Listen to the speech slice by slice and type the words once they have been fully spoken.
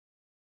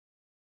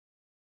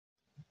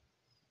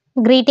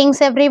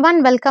Greetings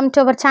everyone, welcome to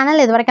our channel.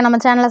 இதுவரைக்கும் நம்ம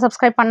சேனலை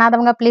சப்ஸ்கிரைப்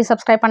பண்ணாதவங்க ப்ளீஸ்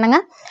சப்ஸ்கிரைப் பண்ணுங்க.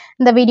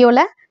 இந்த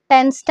வீடியோவில்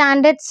 10th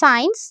standard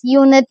science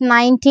unit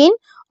 19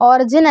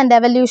 origin and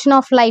evolution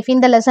of life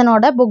இந்த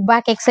லெசனோட book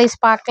back exercise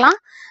பார்க்கலாம்.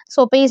 So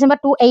page number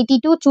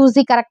 282, choose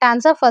the correct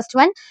answer. First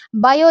one,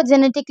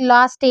 biogenetic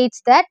law states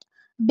that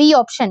B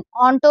option,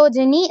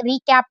 ontogeny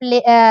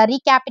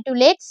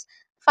recapitulates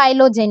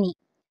phylogeny.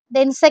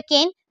 Then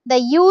second, the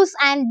use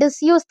and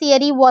disuse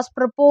theory was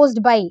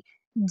proposed by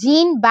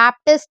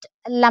Jean-Baptiste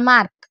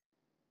Lamarck.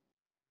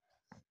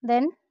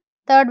 Then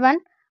third one,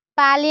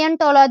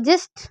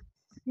 paleontologists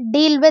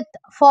deal with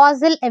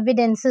fossil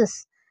evidences.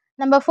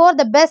 Number 4,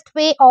 the best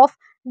way of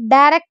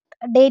direct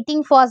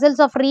dating fossils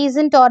of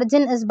recent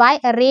origin is by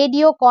a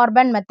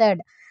radiocarbon method.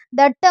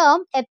 The term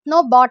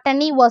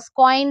ethnobotany was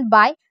coined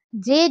by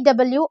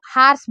J.W.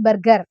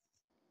 Harsberger.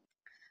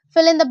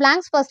 Fill in the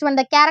blanks. First one,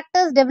 the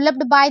characters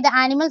developed by the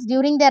animals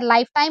during their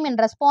lifetime in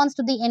response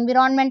to the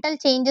environmental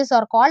changes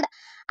are called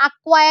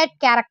acquired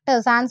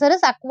characters. Answer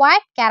is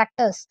acquired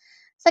characters.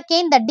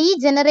 Second, the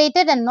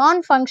degenerated and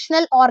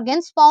non-functional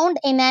organs found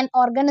in an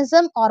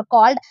organism are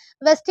called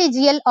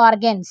vestigial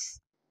organs.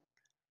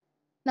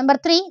 Number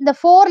 3, the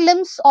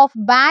forelimbs of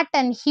bat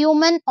and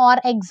human are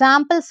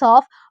examples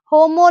of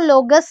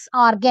homologous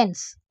organs.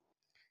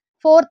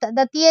 Fourth,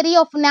 the theory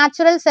of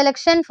natural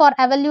selection for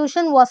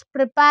evolution was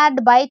prepared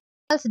by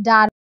Charles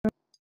Darwin.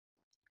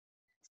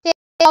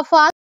 State of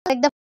false,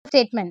 correct the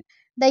statement.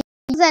 The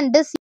use and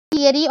disuse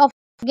theory of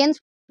organs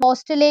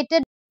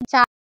postulated by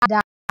Charles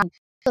Darwin.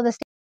 So the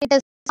statement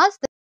is false.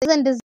 The use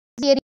and disuse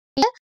theory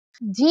is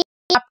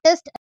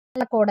Jean-Baptiste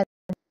Lamarck.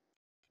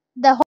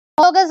 The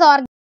homologous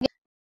organs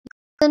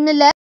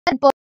similar in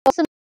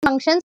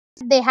functions.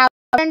 They have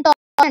different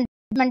and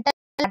mental.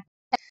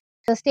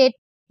 The state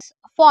is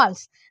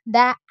false.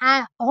 The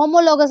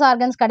homologous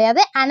organs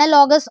kadiyadu,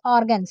 analogous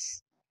organs.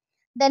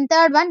 Then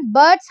third one,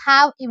 birds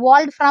have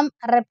evolved from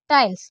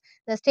reptiles.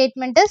 The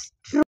statement is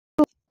true.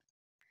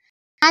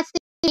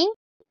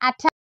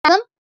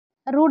 Atavism,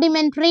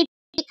 rudimentary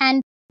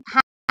and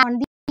on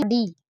the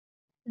body.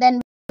 Then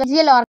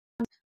visual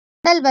organs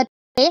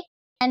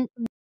and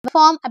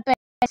form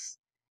appendix.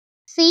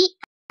 C,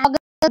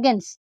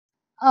 organs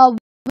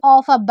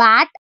of a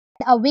bat,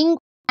 a wing,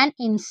 and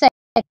insect.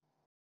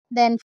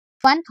 Then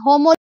one,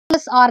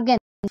 homologous organ,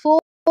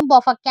 form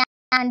of a cat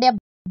and a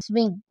bird's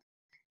wing.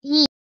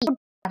 E,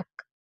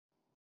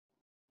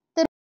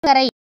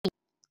 Thirukarai.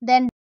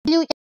 Then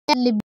W,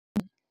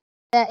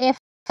 the F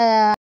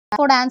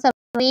code answer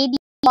radio.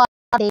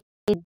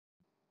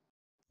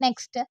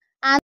 Next,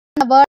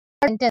 answer word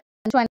sentence.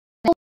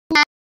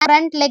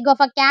 Front leg of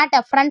a cat,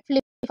 a front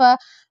flip of a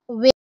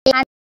wing,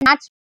 and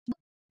that's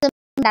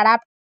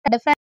adapt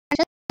different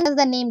is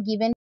the name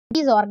given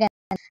these organs.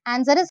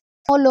 Answer is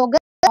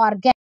homologous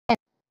organ.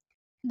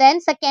 Then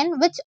second,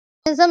 which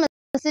organism is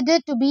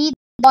considered to be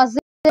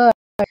fossil bird?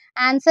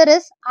 Answer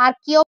is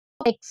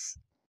Archaeopteryx.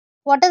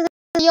 What is the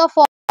theory of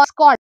fossils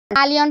called?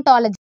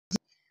 Paleontology.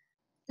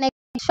 Next,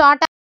 short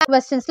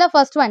questions.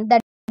 First one, the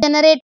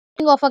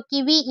degenerating of a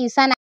kiwi is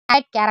an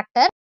acquired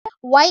character.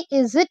 Why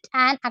is it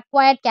an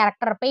acquired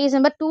character? Page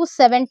number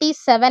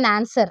 277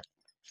 answer.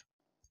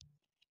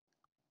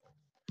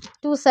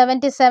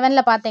 277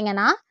 la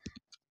பாத்தீங்கன்னா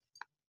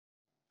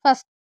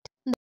first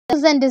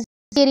use and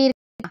disuse theory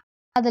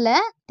அதுல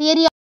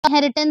theory of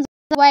inheritance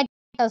acquired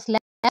characters ல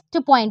first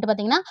point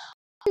பாத்தீங்கன்னா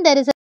there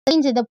is a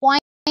change. The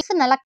points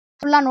நல்லா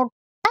full note.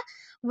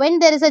 When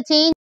there is a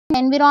change in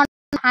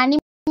environment,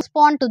 animals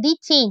respond to the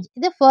change.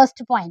 This is the first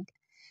point.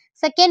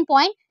 Second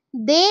point,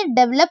 they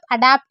develop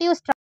adaptive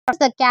structures.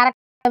 The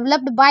character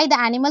developed by the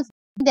animals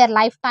in their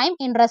lifetime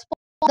in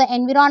response to the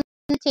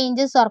environmental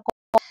changes are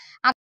called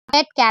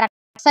acquired character.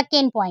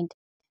 Second point.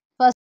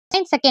 First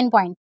point, second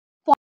point.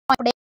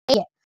 Point A.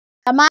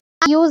 Lamarck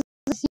uses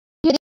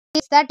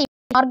that if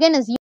an organ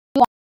is used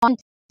on,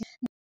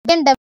 the organ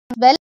develops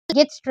well,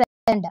 gets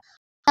strengthened.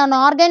 An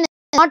organ is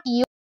not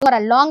used for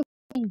a long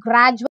time,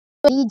 gradually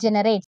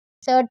degenerates.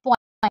 Third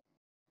point.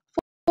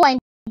 Fourth point,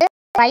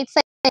 right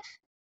side.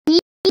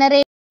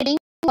 Degenerating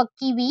a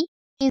kiwi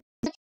is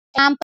an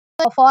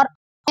example for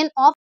an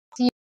of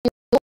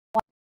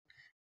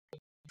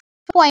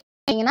point.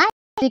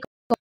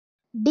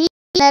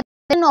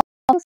 Degenerating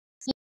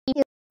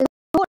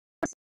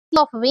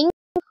of wings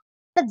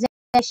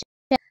generation.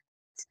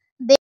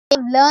 They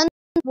learn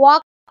to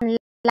walk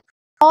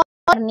on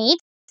or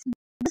needs.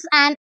 This is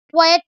an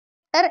acquired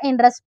character in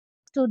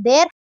response to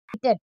their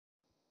habitat.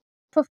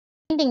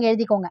 15 இங்க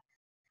எழுதிக்கோங்க.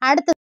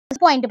 அடுத்த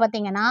point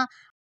பாத்தீங்கன்னா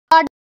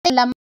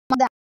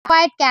the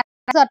acquired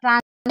characters are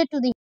transmitted to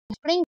the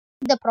offspring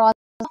the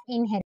process of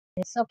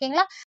inheritance.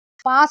 ஓகேங்களா?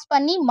 Pass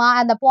பண்ணி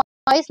அந்த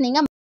points நீங்க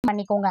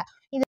பண்ணிக்கோங்க.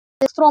 இது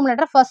ஸ்ட்ரோம்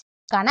லெட்டர் ஃபர்ஸ்ட்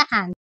கான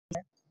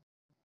answer.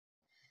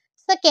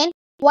 Second,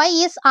 why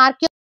is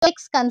Archaeopteryx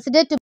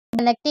considered to be a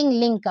connecting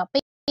link?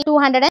 Page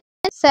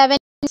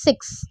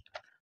 276.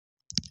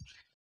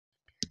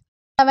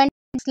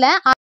 76ல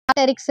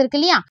Archaeopteryx இருக்கு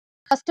இல்லையா?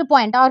 First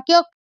point,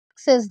 Archaeopteryx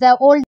is the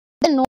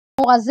oldest known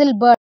fossil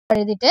bird.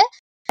 எழுதிட்டு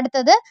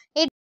அடுத்தது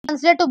it is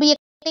considered to be a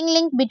connecting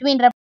link between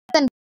reptiles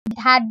and It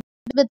had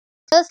with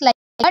like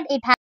that.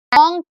 It had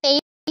long tail,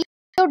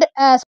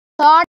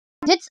 short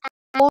digits, and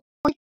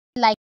bone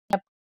like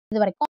இது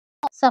வரைக்கும்.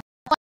 So,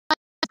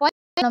 point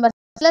number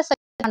 6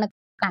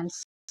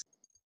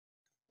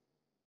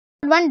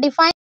 one,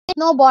 define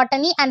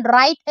ethnobotany and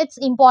write its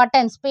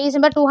importance. Page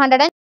number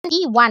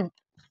 281.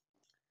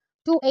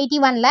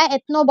 281ல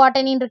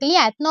ethnobotany இருக்கு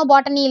இல்லையா,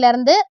 ethnobotanyல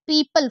இருந்து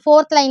people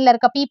fourth lineல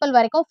இருக்க people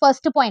வரைக்கும்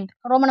first point.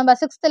 Roman number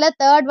 6ல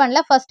third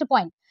oneல first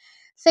point.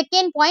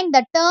 Second point,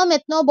 the term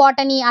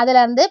ethnobotany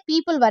அதுல இருந்து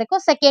people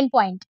வரைக்கும் second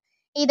point.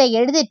 இதை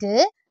எழுதிட்டு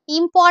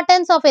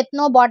importance of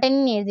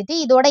ethnobotany எழுதிட்டு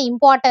இதோட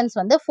importance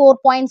வந்து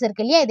 4 points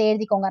இருக்கு இல்லையா, இதை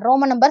எழுதிக்கோங்க.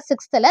 Roman number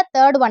 6ல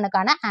third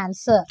oneக்கான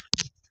answer.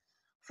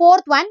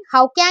 Fourth one,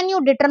 how can you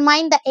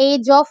determine the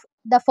age of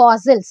the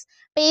fossils?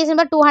 Page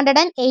number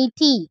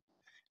 280.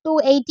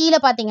 280ல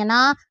பாத்தீங்கன்னா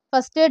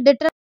first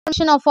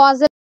determination of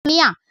fossils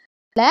இல்லையா,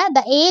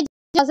 the age of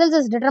fossils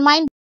is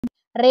determined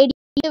by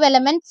radioactive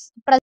elements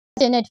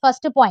present in it.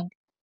 First point.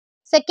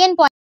 Second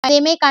point,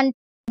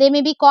 they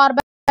may be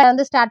carbon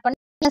வந்து start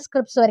பண்ணி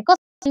scripts வரைக்கும்.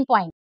 second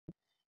point.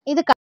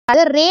 இதுக்கு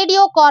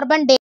radio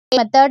carbon dating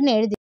மெத்தட்னு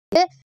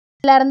எழுதிட்டு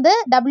இதுல இருந்து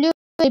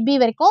WB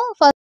வரைக்கும்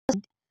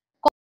first,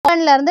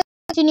 கார்பன்ல இருந்து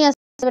continuous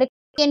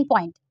வரைக்கும் second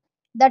point.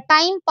 The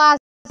time pass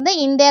வந்து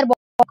in their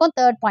வரைக்கும்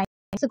third point.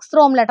 6th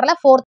ரோம் லெட்டர்ல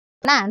fourth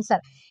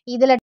ஆன்சர்.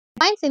 இதுல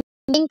பாயிண்ட்ஸ்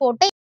இண்டிங்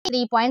போட்டு 3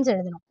 பாயிண்ட்ஸ்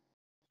எழுதணும்.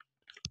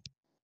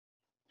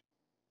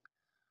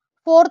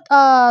 fourth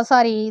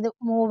இது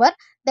மூவர்.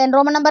 தென்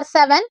ரோமன் நம்பர்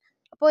 7.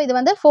 அப்போ இது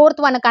வந்து fourth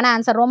ஒன்னுக்கான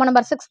answer. Roman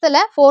number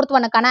 6ல fourth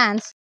ஒன்னுக்கான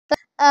answer.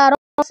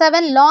 Roman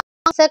 7 long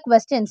answer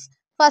questions.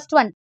 First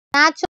one,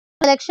 natural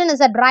selection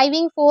is a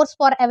driving force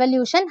for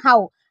evolution. How?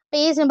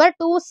 Page number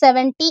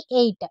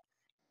 278.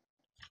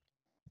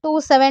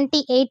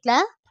 278ல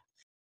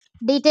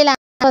detail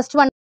first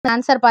one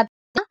answer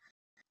பார்த்தீங்கன்னா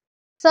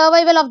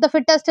survival of the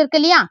fittest இருக்கு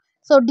இல்லையா,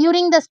 so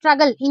during the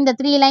struggle இந்த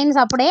 3 lines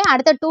அப்படியே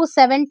அடுத்த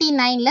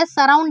 279ல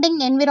surrounding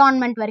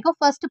environment வரைக்கும்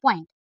first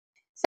point.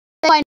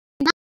 Second point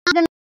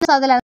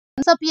அதுல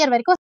disappear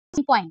வரைக்கும்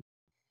second point.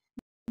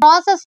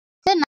 process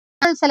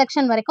natural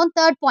selection வரைக்கும்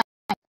third point.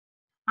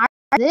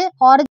 அடுத்து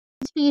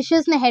origin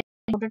species னு head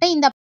போட்டுட்டு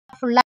இந்த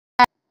ஃபுல்லா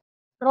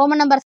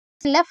ரோமன் நம்பர்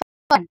 6ல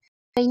first one.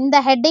 இந்த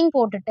heading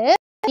போட்டுட்டு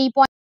 3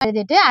 point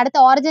எழுதிட்டு அடுத்த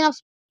origin of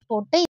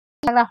போட்டு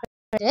paragraph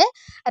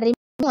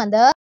remove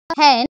வந்து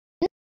hen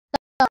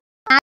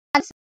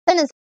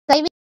is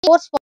driving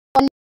force for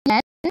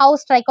how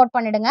strike out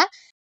பண்ணிடுங்க,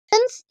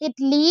 since it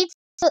leads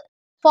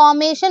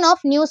formation of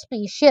new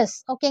species.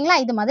 ஓகேங்களா,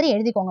 இது மாதிரி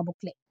எழுதிக்கோங்க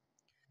புக்ல.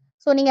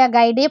 ஸோ நீங்க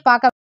கைடே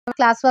பார்க்க,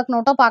 கிளாஸ் ஒர்க்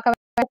நோட்டோ பார்க்க,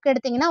 புக்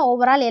எடுத்தீங்கன்னா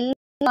ஓவரால்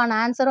எல்லா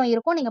ஆன்சரும்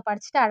இருக்கும், நீங்க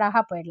படிச்சுட்டு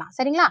அழகா போயிடலாம்.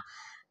 சரிங்களா.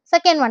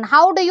 Second one,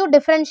 how do you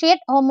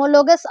differentiate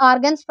homologous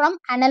organs from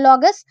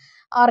analogous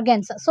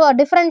organs? So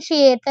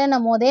differentiate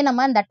நம்ம போதே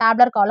நம்ம இந்த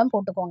tabular column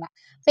போட்டுக்கோங்க.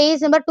 Page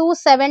number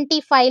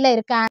 275ல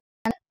இருக்கு.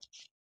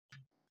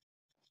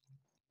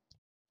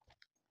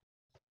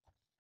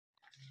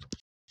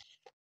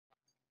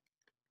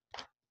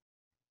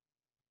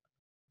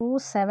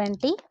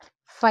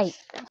 275.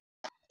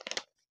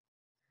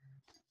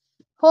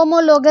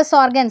 Homologous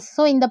organs.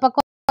 So in the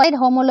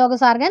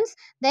homologous organs,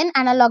 then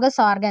analogous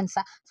organs.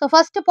 So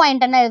first point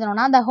என்ன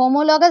எழுதணும்னா, the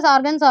homologous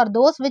organs are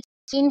those which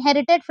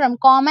inherited from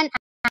common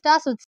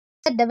ancestors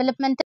with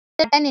developmental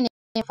pattern in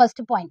first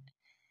point.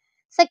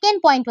 Second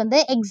point வந்து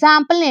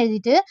example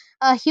எழுதிட்டு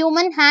a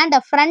human hand,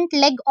 a front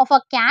leg of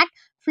a cat,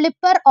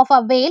 flipper of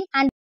a whale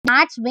and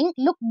bat's wing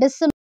look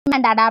dissimilar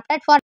and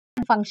adapted for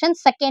functions.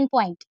 Second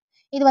point.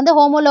 இது வந்து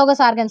homologous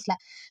organsல.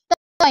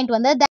 Third point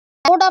வந்து the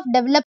mode of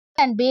development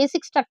and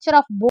basic structure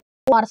of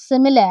both are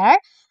similar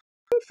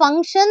and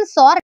functions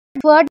are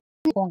different.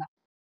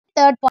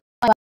 Third point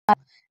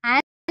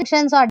and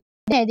functions are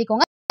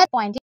எழுதிக்கோங்க. Third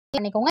point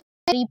பண்ணிக்கோங்க.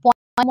 3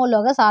 point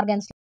homologous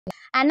organs.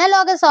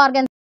 Analogous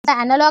organs, the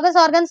analogous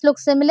organs look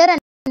similar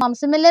and form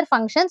similar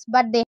functions,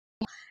 but they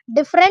have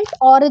different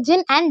origin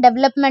and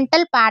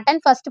developmental pattern.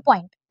 First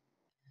point.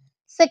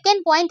 Second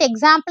point,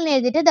 example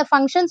எழுதிட்டு the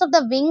functions of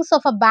the wings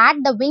of a bat,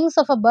 the wings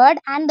of a bird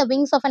and the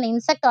wings of an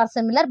insect are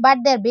similar, but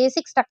their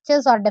basic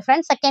structures are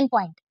different. Second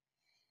point.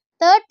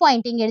 Third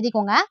point இங்க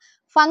எழுதிக்கோங்க,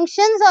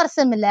 functions are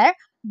similar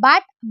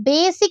but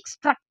basic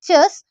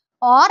structures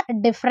are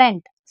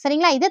different.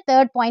 சரிங்களா, இது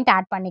third point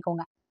add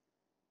பண்ணிக்கோங்க.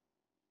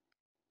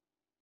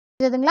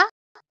 இதுங்களா,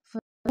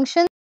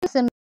 functions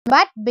similar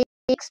but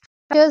basic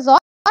structures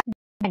are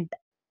different.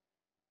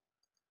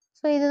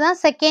 So இதுதான்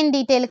second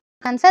detail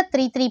answer.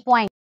 3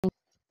 point.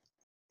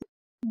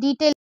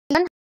 Detail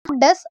on how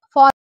does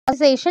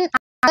fossilization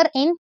occur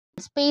in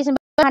space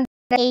number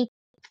 108.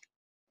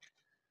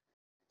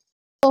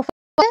 So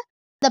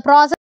the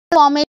process of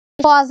formation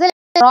of fossil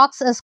rocks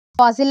is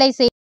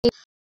fossilization.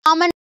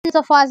 Common methods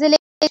of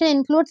fossilization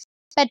includes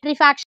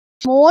petrifaction,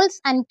 molds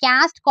and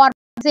cast,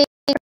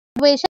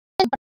 carbonization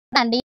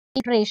and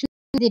iteration.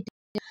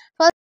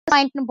 First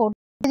point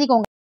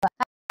போட்டுக்கோங்க.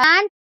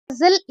 Plant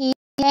fossil is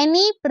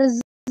any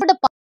preserved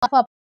part of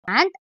a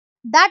plant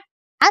that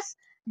has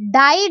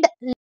died.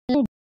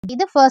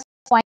 இது first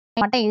point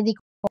மட்டும்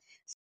எழுதிக்கோங்க.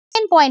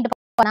 Second point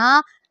பார்த்தோம்னா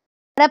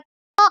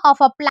of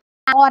a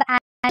plant or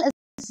animal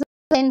is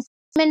in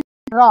cement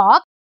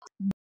rock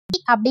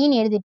அப்படின்னு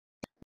எழுதி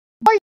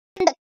mold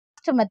and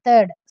cast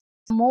method.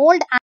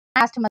 Mold and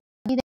cast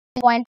method. இது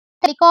point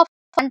trick of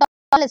fund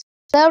is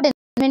served in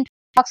cement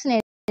rocks னு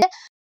எழுதி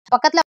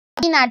பக்கத்துல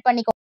ஆட்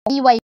பண்ணிக்கோ dy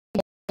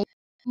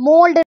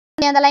mold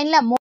அந்த லைன்ல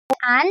mold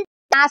and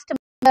cast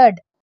method.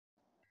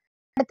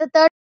 அடுத்து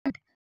third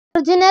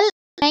original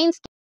lines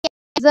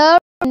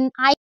preserved in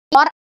ice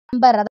or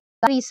amber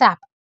அதாவது resap.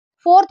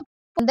 Fourth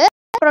வந்து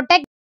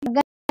protect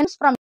organisms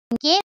from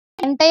decay,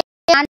 entire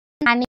plant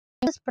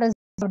animals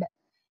preserved.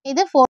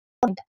 இது fourth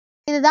point.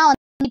 இதுதான் வந்து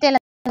detail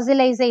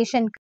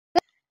fossilization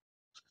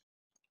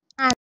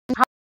and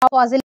how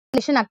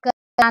fossilization occurs.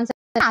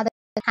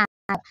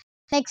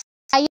 Next,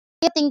 I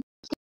think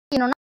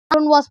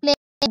Arun was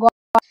playing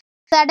God.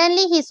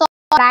 Suddenly he saw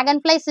a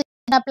dragonfly sitting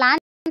in a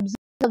plant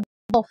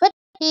of it.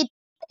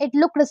 It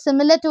looked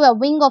similar to a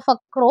wing of a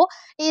crow.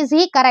 Is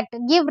he correct?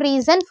 Give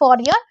reason for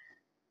your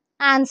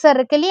answer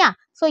இருக்கு இல்லையா?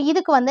 So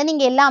இதுக்கு வந்து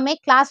நீங்கள் எல்லாமே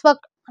class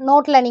work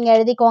நோட்டில் நீங்கள்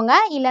எழுதிக்கோங்க,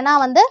 இல்லைனா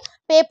வந்து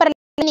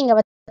பேப்பரில் நீங்கள்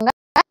வச்சுக்கோங்க.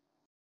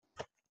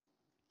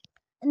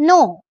 No,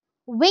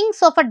 wings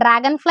of a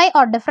dragonfly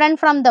are different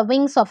from the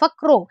wings of a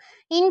crow.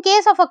 In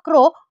case of a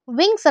crow,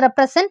 wings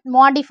represent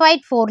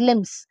modified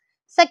forelimbs.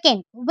 Second,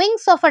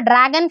 wings of a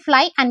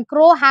dragonfly and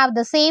crow have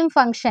the same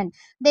function.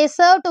 They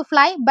serve to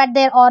fly, but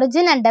their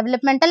origin and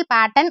developmental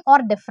pattern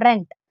are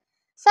different.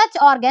 Such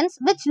organs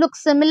which look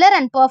similar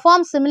and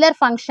perform similar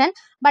function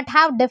but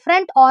have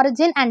different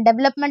origin and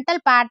developmental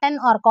pattern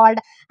are called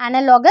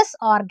analogous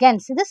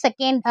organs. This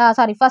is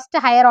first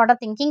higher order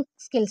thinking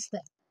skills.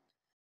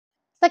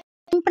 The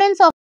imprints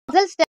of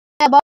fossils tell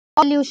about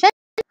evolution.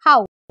 How?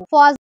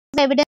 Fossil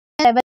evidence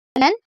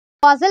evidence.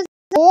 Fossils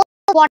more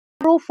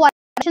waterproof for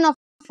evolution of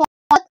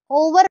forms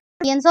over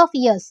millions of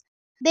years.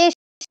 They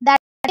show that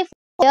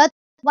Earth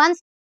once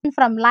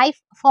from life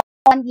for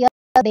 1 year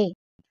a day.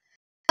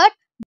 Third,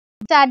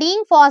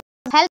 studying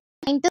fossils helps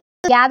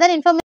scientists gather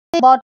information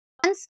about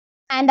plants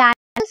and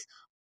animals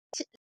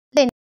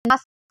in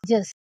past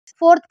ages.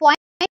 Fourth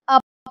point, a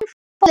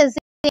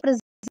fossil is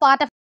part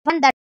of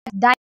one that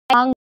died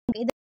young.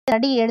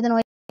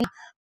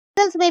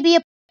 Fossils may be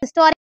a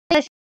historic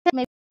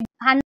may be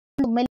 100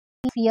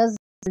 million years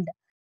old.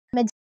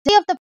 Majority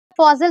of the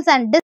fossils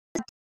and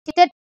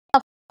discarded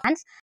of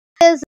plants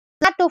is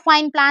not to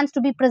find plants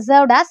to be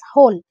preserved as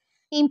whole.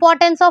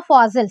 Importance of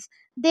fossils.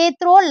 They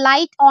throw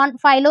light on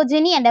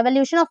phylogeny and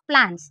evolution of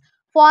plants.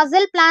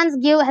 Fossil plants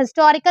give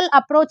historical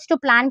approach to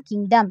plant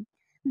kingdom.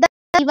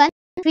 Even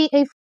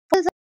if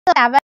fossils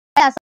are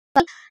available as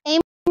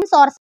aims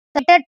or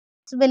cited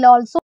will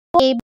also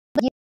give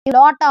a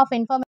lot of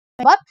information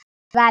about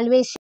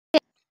valuation.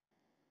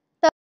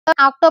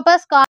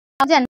 Octopus,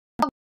 carnage and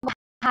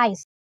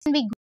highs.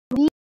 We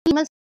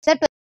said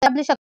to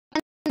establish a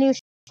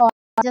conclusion or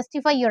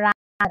justify your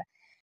answer.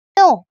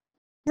 No,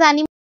 this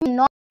animal is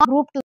not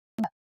grouped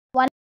together.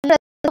 One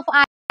of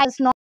eyes is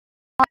not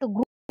to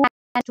group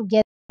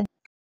together.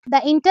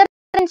 The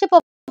internship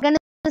of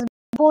organisms is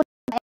both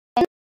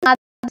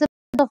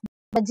of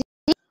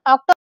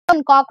octopus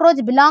and cockroach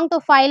belong to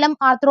phylum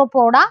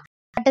Arthropoda,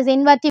 that is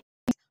invertebrates.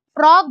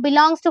 Frog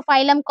belongs to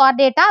phylum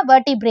Chordata,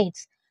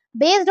 vertebrates.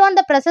 Based on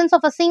the presence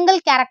of a single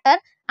character,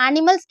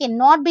 animals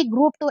cannot be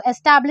grouped to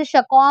establish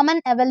a common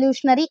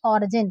evolutionary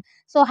origin.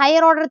 So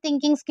higher order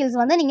thinking skills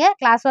வந்து நீங்க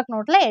class work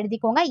நோட்ல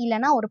எழுதிக்கோங்க,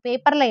 இல்லனா ஒரு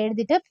பேப்பர்ல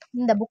எழுதிட்டு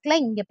இந்த புக்ல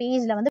இங்க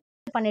பேஜ்ல வந்து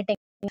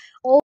பண்ணிட்டீங்க.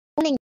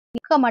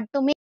 நீங்க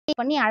மட்டுமே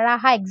பண்ணி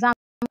அழகா எக்ஸாம்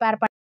ப்ரிப்பேர்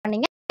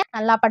பண்ணீங்க,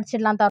 நல்லா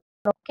படிச்சிடலாம்.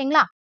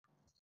 ஓகேங்களா?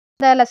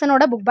 இந்த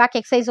லெசனோட book back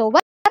exercise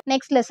over.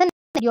 Next lesson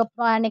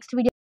next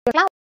video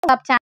பார்க்கலாம்.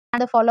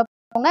 சேனலை ஃபாலோ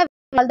பண்ணுங்க.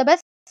 All the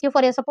best. Thank you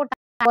for your support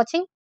and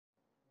watching.